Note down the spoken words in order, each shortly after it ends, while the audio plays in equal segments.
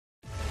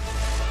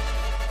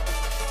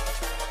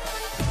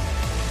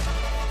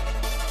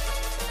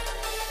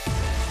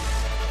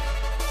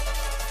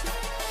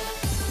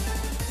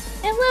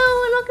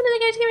to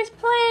the Gaijin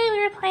GamersPlay.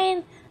 We were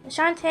playing the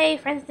Shantae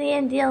Friends of the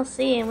End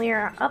DLC, and we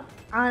are up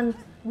on,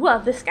 well,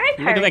 the Sky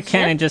Pirate Look at that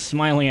cannon ship. just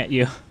smiling at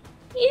you.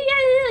 You got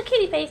a little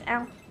kitty face.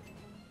 Ow.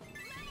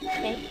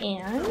 Okay,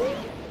 and...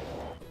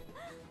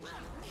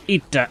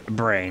 Eat that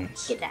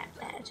brains. Get that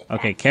magic.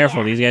 Okay, back. careful.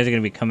 Yeah. These guys are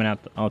going to be coming out.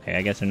 Okay,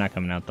 I guess they're not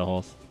coming out the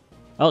holes.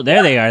 Oh,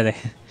 there they are.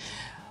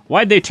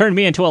 Why'd they turn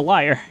me into a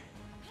liar?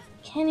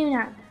 Can you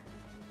not?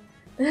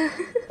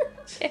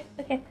 Okay.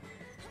 Okay,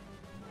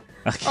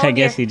 Oh, I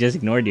guess here. he just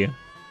ignored you.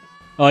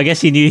 Oh, I guess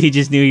he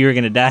just knew you were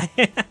gonna die.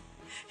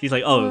 She's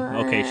like, oh,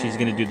 okay, she's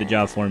gonna do the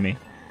job for me.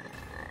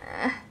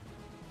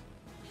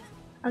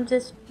 I'm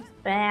just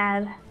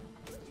bad.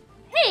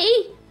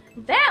 Hey!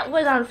 That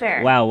was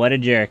unfair. Wow, what a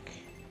jerk.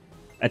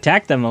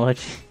 Attack them,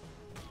 ALLOCHI.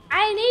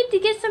 I need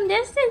to get some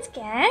distance,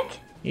 Gek.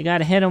 You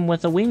gotta hit him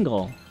with a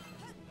wingle.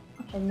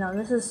 Okay, no,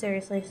 this is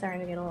seriously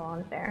starting to get a little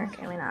unfair.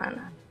 Can we not?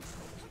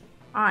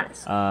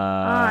 Honestly.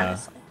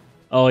 Honestly.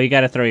 Oh, you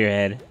gotta throw your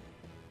head.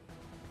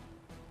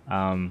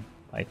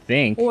 I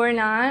think. Or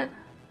not.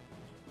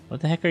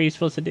 What the heck are you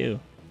supposed to do?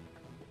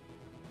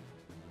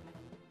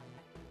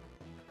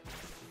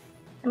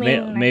 I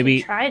mean, maybe I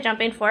could try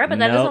jumping for it, but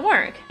that doesn't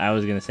work. I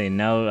was gonna say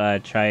no.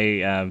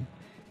 Try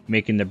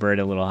making the bird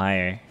a little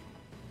higher.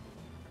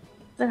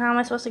 Then how am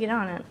I supposed to get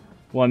on it?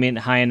 Well, I mean,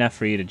 high enough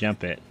for you to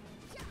jump it.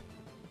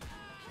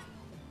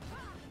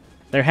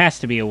 There has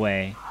to be a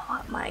way.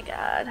 Oh my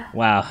god.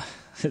 Wow,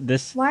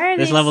 this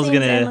level's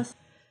gonna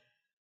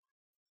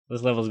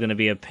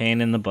be a pain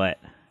in the butt.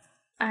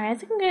 Alright, I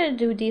think I'm gonna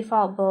do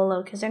default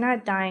Bolo because they're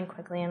not dying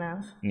quickly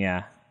enough.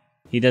 Yeah,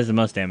 he does the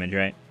most damage,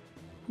 right?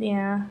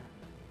 Yeah.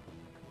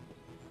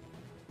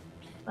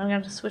 I'm gonna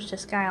have to switch to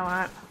Sky a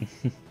lot.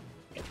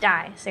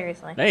 Die,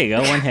 seriously. There you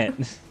go, one hit.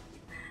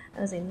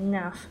 That was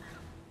enough.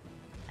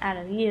 Out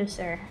of you,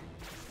 sir.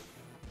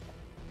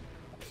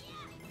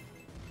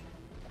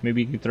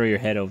 Maybe you can throw your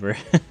head over.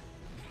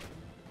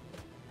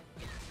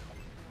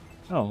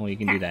 Oh, well, you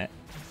can do that.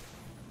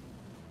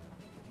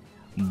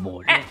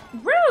 Ah,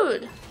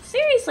 rude!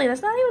 Seriously,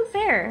 that's not even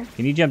fair.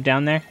 Can you jump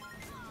down there?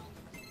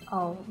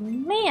 Oh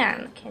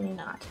man, can you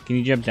not? Can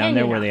you jump down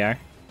there where they are?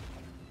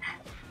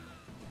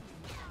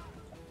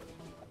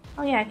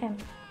 Oh yeah, I can.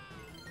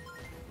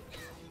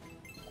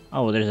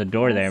 Oh, well, there's a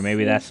door there.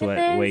 Maybe that's what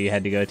way you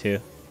had to go to.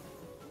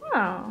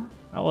 Oh.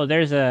 Oh, well,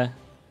 there's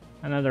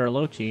another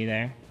ALLOCHI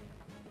there.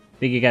 I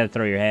think you gotta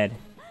throw your head.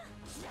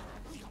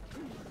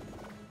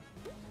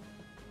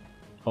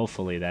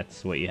 Hopefully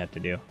that's what you have to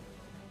do.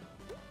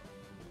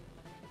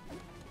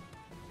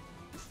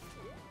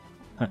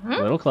 A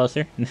little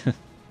closer.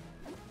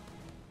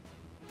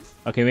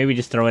 Okay, maybe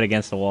just throw it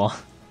against the wall.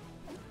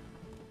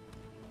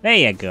 There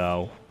you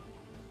go.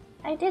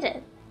 I did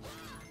it.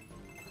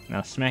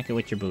 Now smack it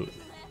with your boot.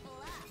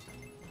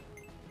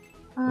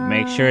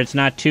 Make sure it's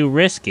not too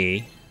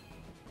risky.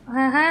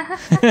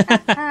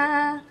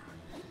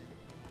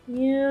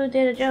 You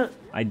did a joke.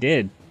 I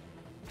did.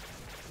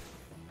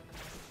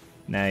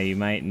 Now you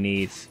might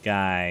need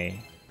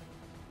Sky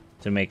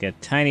to make a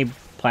tiny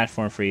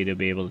platform for you to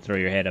be able to throw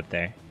your head up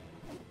there.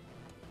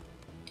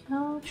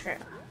 Oh, true.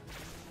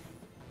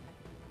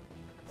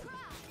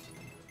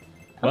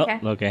 Well, Okay.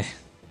 okay.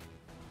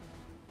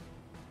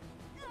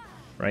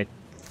 Right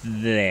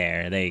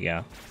there. There you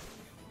go.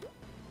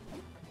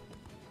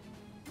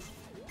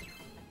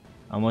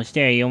 Almost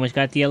there. You almost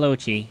got the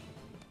ALLOCHI.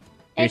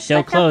 You're It's so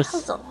like a close.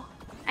 puzzle.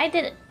 I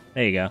did it.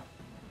 There you go.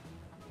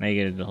 Now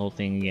you get the whole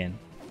thing again.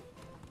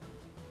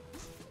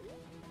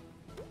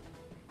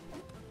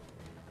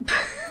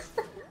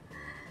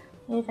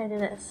 Maybe if I do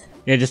this.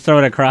 Yeah, just throw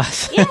it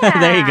across. Yeah.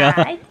 There you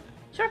go.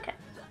 Shortcut.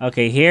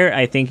 Okay, here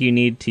I think you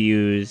need to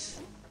use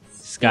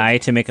Sky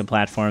to make a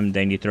platform,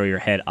 then you throw your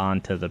head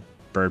onto the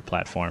bird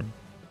platform.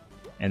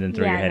 And then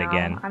throw your head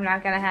again. I'm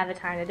not gonna have the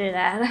time to do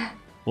that.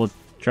 Well,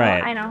 try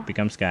it. I know.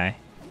 Become Sky.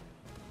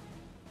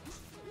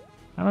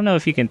 I don't know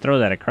if you can throw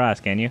that across,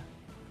 can you?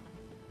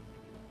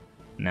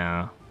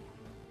 No.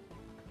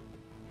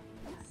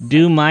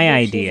 Do my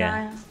Yoshi's idea.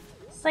 Island.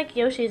 It's like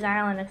Yoshi's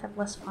Island, except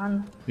less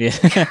fun.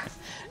 Yeah.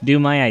 Do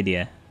my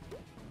idea.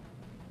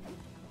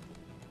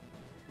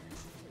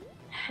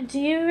 Do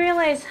you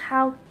realize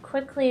how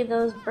quickly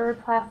those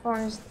bird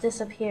platforms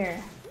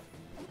disappear?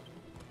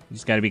 You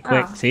just gotta be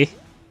quick, Oh. see?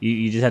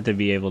 You just have to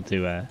be able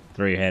to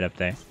throw your head up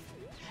there.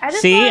 I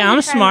just See, wanted to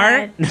I'm try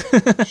smart.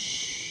 my-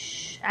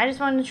 Shh. I just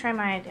wanted to try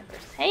my idea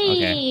first. Hey,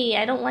 Okay.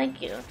 I don't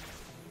like you.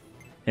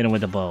 Hit him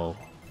with the bow.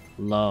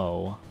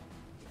 Low.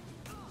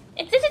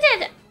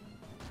 It.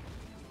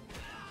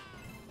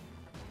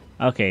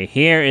 Okay,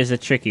 here is a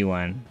tricky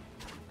one.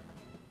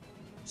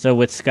 So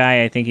with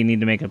Sky, I think you need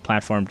to make a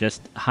platform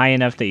just high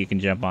enough that you can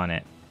jump on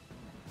it.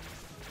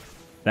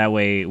 That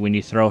way, when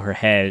you throw her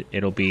head,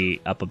 it'll be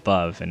up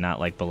above and not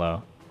like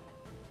below.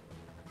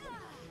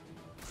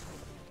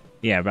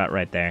 Yeah, about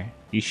right there.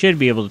 You should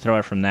be able to throw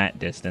it from that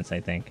distance, I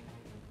think.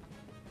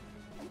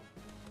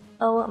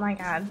 Oh my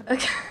god.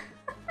 Okay.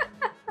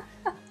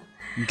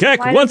 Gek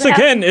Why once does it have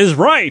again to- is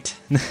right!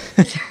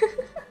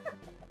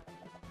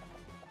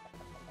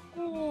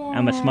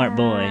 I'm a smart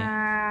boy.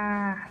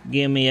 Yeah.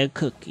 Give me a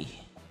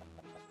cookie.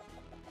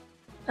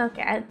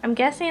 Okay, I'm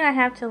guessing I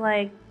have to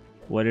like.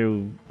 What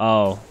do?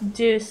 Oh.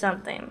 Do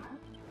something.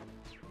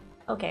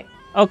 Okay.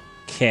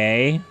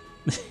 Okay.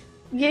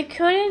 You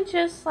couldn't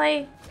just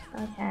like.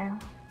 Okay.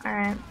 All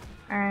right.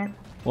 All right.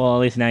 Well, at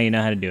least now you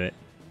know how to do it.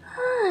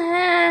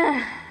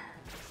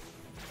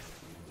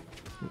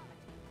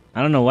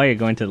 I don't know why you're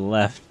going to the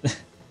left.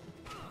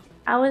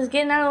 I was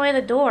getting out of the way of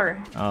the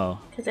door. Oh.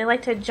 Because they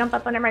like to jump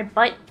up under my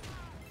butt.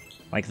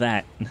 Like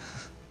that.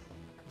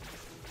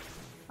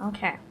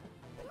 Okay.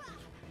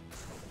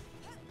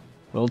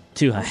 A little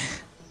too high.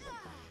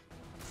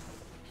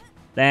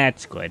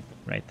 That's good,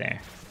 right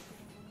there.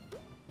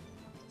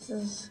 This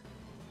is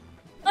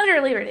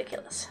utterly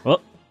ridiculous. Oh.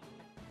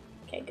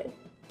 Okay, good.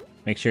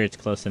 Make sure it's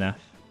close enough.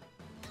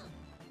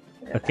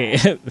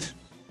 Okay.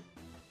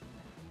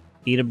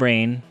 Eat a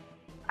brain.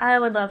 I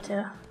would love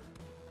to.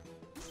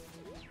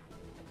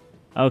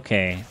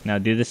 Okay, now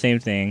do the same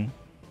thing.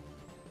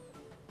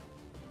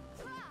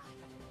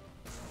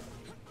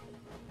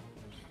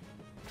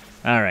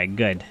 Alright,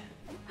 good.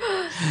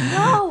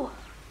 No!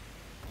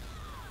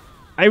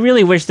 I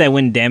really wish that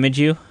wouldn't damage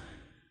you.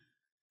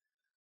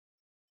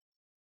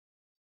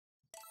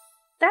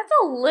 That's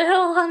a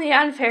little on the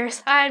unfair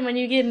side when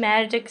you get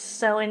magic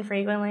so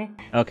infrequently.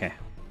 Okay.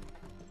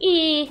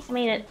 I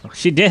made it.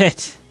 She did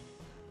it!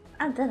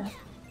 I did it.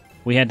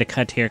 We had to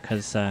cut here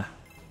because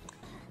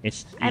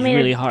it's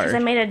really hard.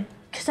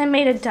 Because I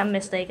made a dumb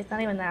mistake. It's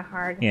not even that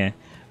hard. Yeah,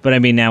 but I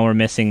mean now we're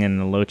missing an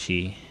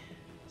ALLOCHI,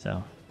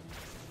 so...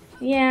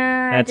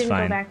 Yeah, That's I didn't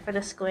fine. go back for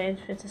the squid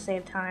to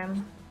save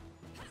time.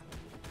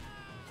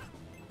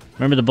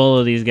 Remember the bowl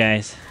of these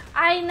guys.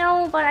 I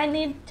know, but I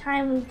need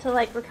time to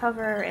like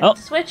recover and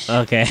switch.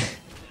 Okay.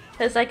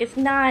 Because like it's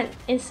not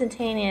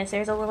instantaneous.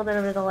 There's a little bit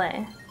of a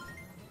delay.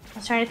 I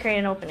was trying to create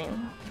an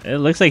opening. It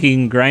looks like you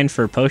can grind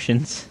for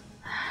potions.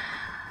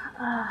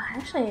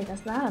 Actually,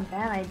 that's not a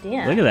bad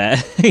idea. Look at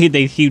that.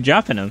 They keep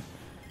dropping them.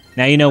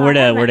 Now you know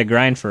where to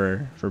grind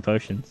for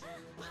potions.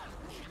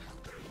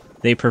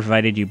 They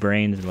provided you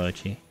brains,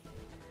 ALLOCHI.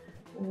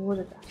 Look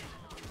at that.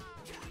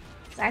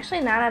 It's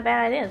actually not a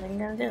bad idea. I'm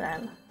gonna do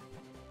that.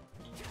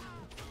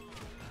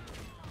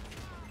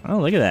 Oh,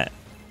 look at that.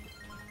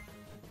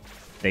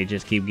 They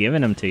just keep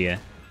giving them to you.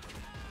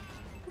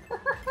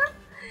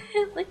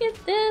 Look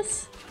at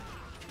this.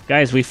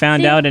 Guys, we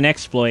found out an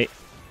exploit.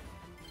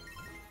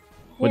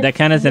 Would that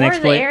count as an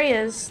exploit? More of the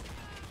areas.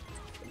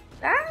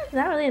 It's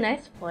not really an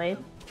exploit.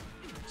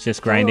 It's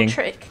just grinding. It's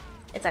a little trick.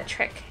 It's a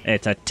trick.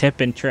 It's a tip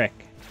and trick.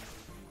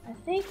 I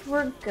think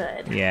we're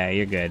good. Yeah,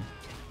 you're good.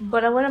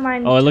 But I wouldn't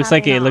mind. Oh, it looks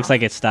like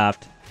it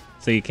stopped.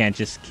 So you can't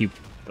just keep.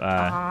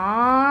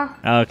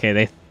 Aww.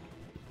 Okay,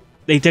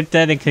 they took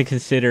that into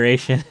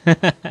consideration.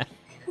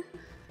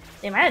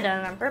 They might have done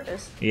it on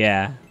purpose.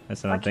 Yeah,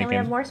 that's what I'm thinking. Why can't we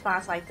have more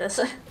spots like this?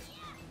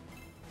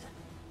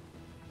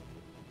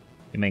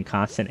 You mean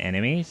constant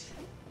enemies?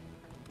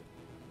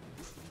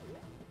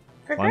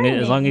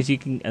 As long as you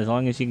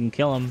can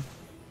kill them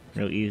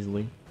real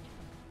easily.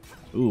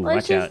 Ooh, well, watch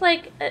it's just out.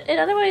 like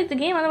the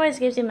game otherwise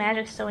gives you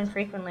magic so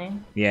infrequently.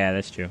 Yeah,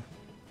 that's true.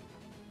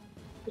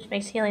 Which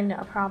makes healing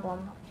a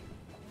problem.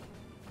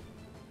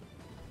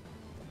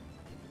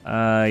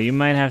 You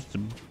might have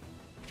to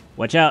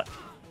watch out.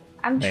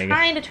 I'm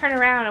trying to turn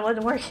around, it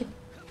wasn't working.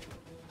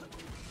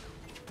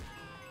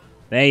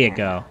 There you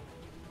go.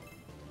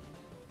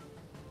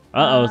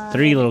 Uh-oh,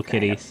 3 little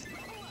kitties.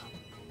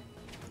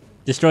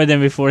 Destroy them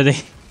before they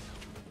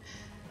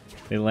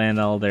land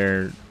all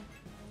their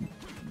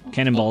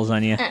cannonballs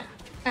on you.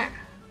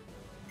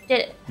 Did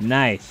it.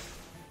 Nice.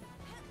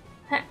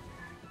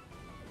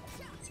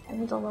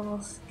 Send a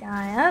little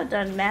sky up.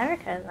 Doesn't matter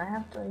because I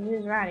have to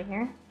use right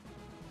here.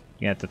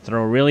 You have to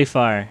throw really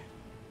far.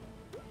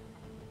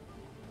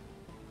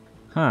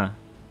 Huh.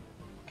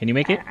 Can you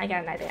make it? I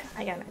got an idea.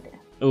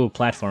 Ooh,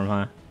 platform,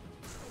 huh?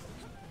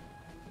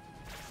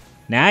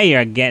 Now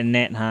you're getting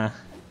it, huh?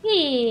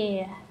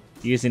 Yeah.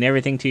 Using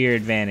everything to your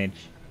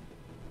advantage.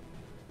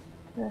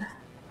 Ugh.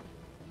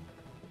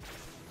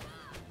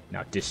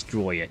 Now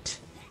destroy it.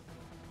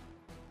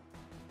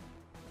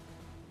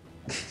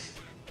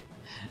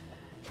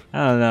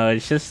 I don't know,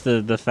 it's just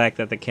the fact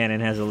that the cannon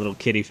has a little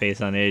kitty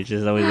face on it, it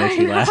just always makes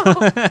me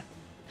laugh.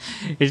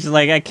 It's just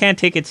like, I can't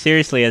take it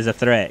seriously as a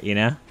threat, you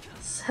know?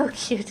 So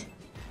cute.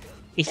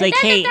 It's like,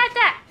 hey...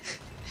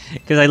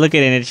 Because I look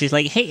at it and she's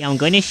like, hey, I'm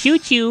going to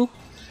shoot you.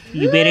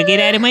 You better get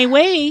out of my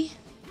way.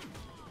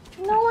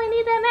 No, I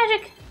need that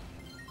magic.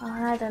 Oh,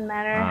 that doesn't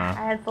matter.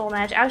 I had full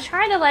magic. I was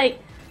trying to, like,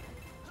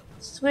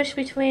 switch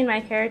between my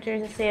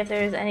characters to see if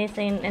there was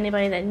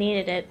anybody that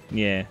needed it.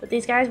 Yeah. But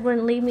these guys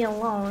wouldn't leave me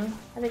alone.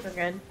 I think we're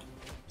good.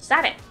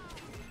 Stop it.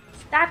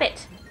 Stop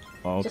it.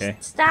 Oh, okay.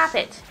 Just stop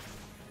it.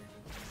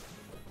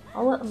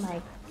 Oh, what am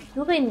I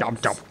doing?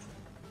 Jump.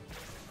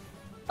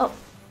 Oh.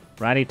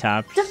 Roddy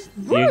Top.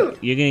 You're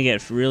gonna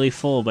get really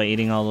full by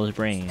eating all those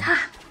brains. Stop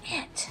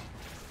it.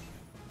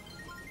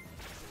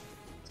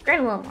 Let's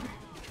grind a little more.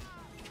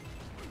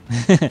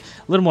 A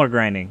little more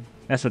grinding.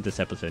 That's what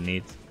this episode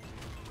needs.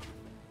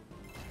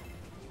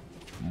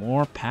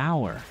 More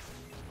power.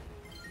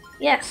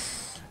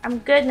 Yes, I'm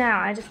good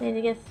now. I just need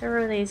to get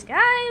through these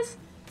guys.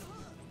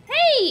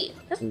 Hey,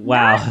 that's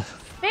not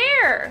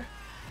fair.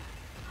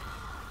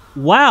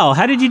 Wow,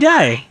 how did you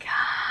die? Oh my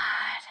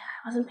god,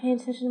 I wasn't paying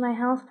attention to my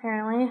health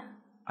apparently.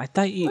 I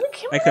thought you.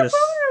 I could have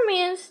over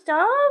me and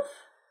stuff.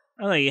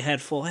 I thought you had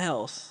full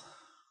health.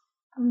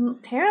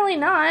 Apparently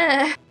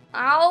not.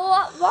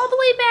 All the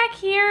way back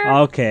here.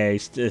 Okay,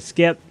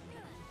 skip.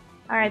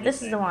 Alright,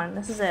 this is the one.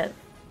 This is it.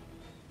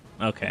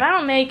 Okay. If I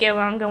don't make it,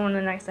 well, I'm going to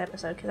the next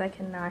episode because I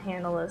cannot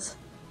handle this.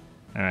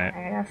 Alright.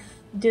 I gotta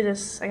do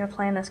this. I gotta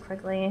plan this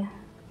quickly.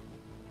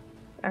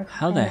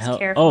 How the hell?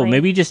 Carefully. Oh,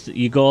 maybe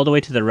you go all the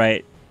way to the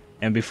right,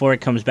 and before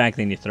it comes back,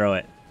 then you throw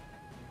it.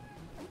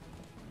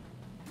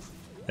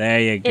 There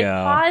you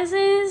go.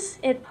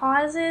 It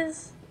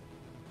pauses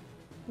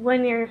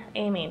when you're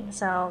aiming,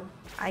 so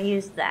I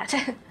used that.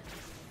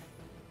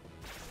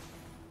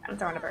 I'm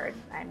throwing a bird.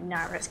 I'm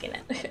not risking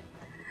it.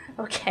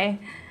 Okay.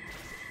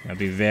 Now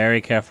be very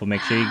careful.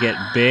 Make sure you get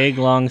big,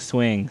 long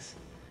swings.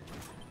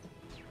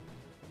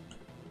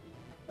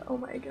 Oh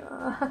my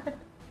god.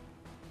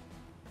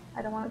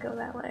 I don't want to go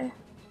that way.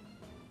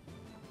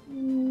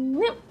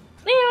 Nope.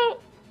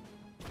 Nope.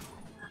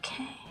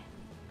 Okay.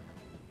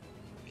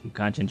 Keep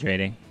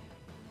concentrating.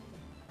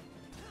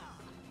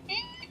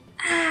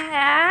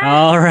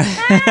 Ah.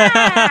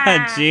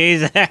 Alright.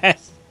 Jesus.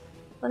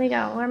 Let me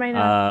go. Where am I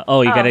going?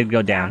 Oh, you gotta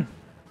go down.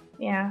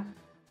 Yeah.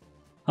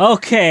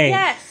 Okay.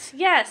 Yes,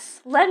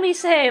 yes. Let me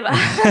save.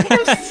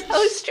 I'm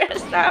so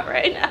stressed out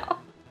right now.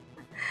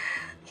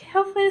 Okay,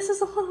 hopefully this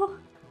is a little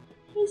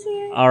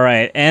easier.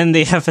 Alright, end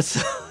the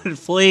episode,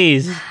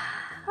 please.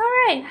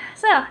 Alright,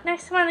 so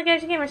next time on the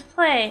Gaijin Gamers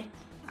Play,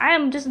 I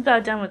am just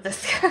about done with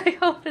this. I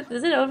hope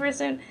is it over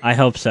soon? I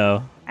hope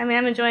so. I mean,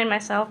 I'm enjoying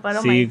myself, but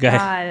oh See my you guys.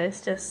 god,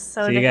 it's just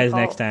so See difficult. you guys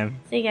next time.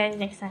 See you guys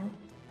next time.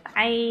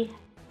 Bye.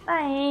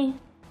 Bye.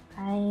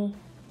 Bye.